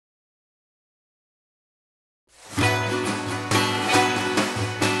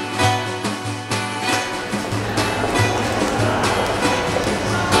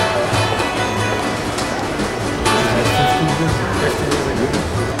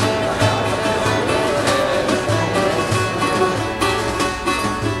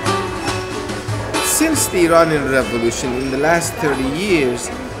the Iranian Revolution, in the last 30 years,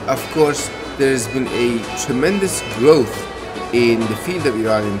 of course, there has been a tremendous growth in the field of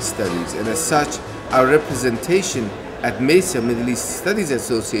Iranian studies, and as such, our representation at MESA, Middle East Studies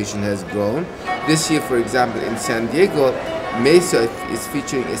Association, has grown. This year, for example, in San Diego, MESA is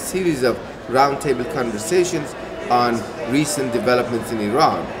featuring a series of roundtable conversations on recent developments in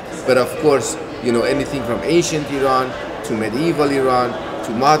Iran. But of course, you know, anything from ancient Iran to medieval Iran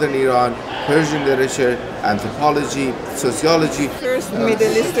to modern Iran, Persian literature, anthropology, sociology. First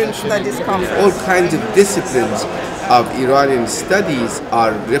Middle Eastern Studies Conference. All kinds of disciplines of Iranian studies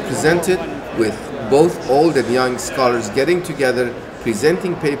are represented, with both old and young scholars getting together,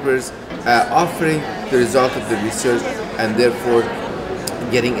 presenting papers, offering the result of the research, and therefore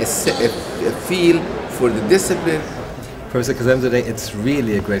getting a feel for the discipline. Firuz Kazemzadeh, it's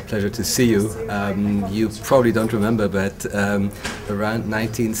really a great pleasure to see you. You probably don't remember, but around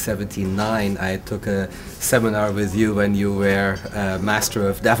 1979 I took a seminar with you when you were Master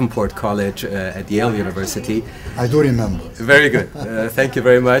of Davenport College at Yale University. I do remember. Very good. Thank you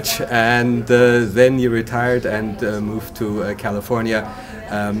very much. And then you retired and moved to California.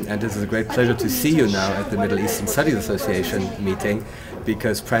 And this is a great pleasure to see you now at the Middle Eastern Studies Association meeting,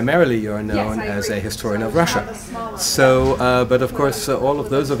 because primarily you are known as a historian of Russia. So, but of course, all of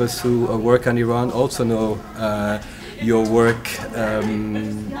those of us who work on Iran also know your work,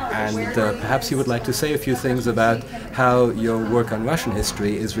 and perhaps you would like to say a few things about how your work on Russian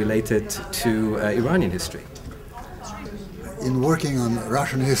history is related to Iranian history. In working on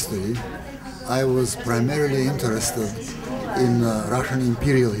Russian history, I was primarily interested in Russian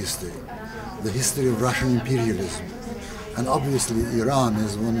imperial history, the history of Russian imperialism. And obviously Iran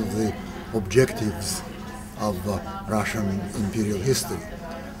is one of the objectives of Russian imperial history.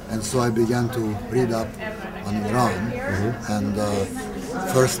 And so I began to read up on Iran and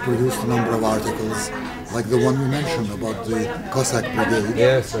first produced a number of articles, like the one you mentioned about the Cossack Brigade.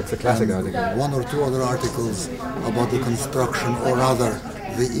 Yes, that's a classic article. One or two other articles about the construction, or rather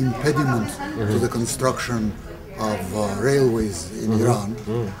the impediment to the construction of railways in Iran.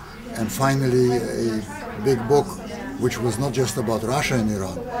 And finally a big book which was not just about Russia and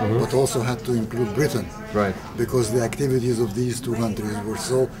Iran, but also had to include Britain. Right. Because the activities of these two countries were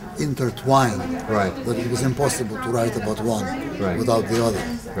so intertwined that it was impossible to write about one without the other.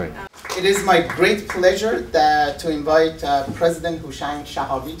 Right. It is my great pleasure to invite President Houchang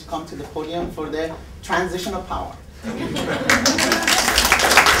Chehabi to come to the podium for the transition of power.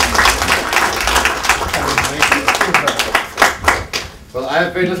 Well, I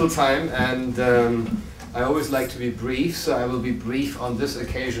have very little time, and I always like to be brief, so I will be brief on this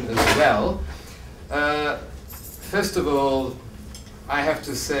occasion as well. First of all, I have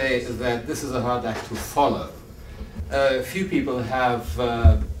to say that this is a hard act to follow. Few people have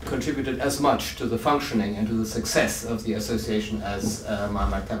contributed as much to the functioning and to the success of the association as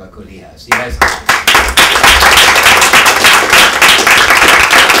Muhammad Tawakoli has. He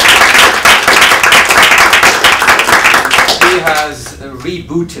has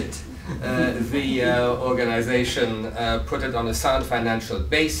rebooted the organization, put it on a sound financial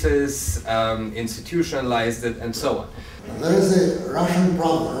basis, institutionalized it, and so on. There is a Russian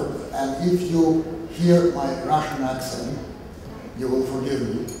proverb, and if you hear my Russian accent, you will forgive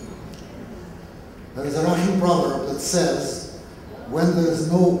me. There is a Russian proverb that says, when there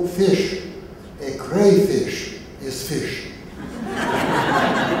is no fish, a crayfish is fish.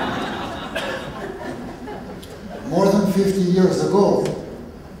 More than 50 years ago,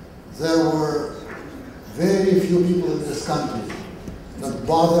 there were very few people in this country that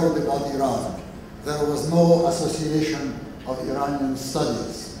bothered about Iran. There was no association of Iranian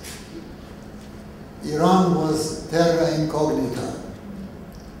studies. Iran was terra incognita.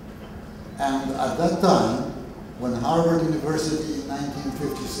 And at that time, when Harvard University in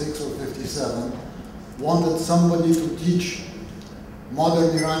 1956 or 57 wanted somebody to teach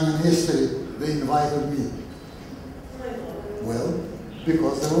modern Iranian history, they invited me. Well,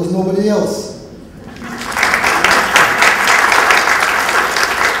 because there was nobody else.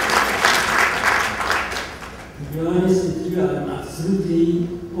 To be honest with you, I'm absolutely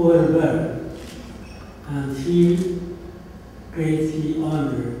overwhelmed and feel greatly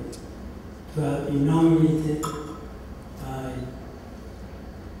honored to have been nominated by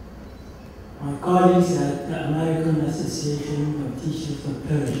my colleagues at the American Association of Teachers of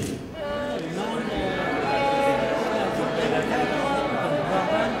Persian.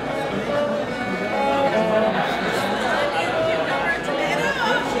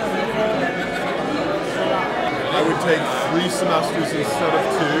 I would take 3 semesters instead of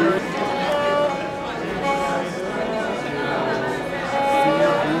 2.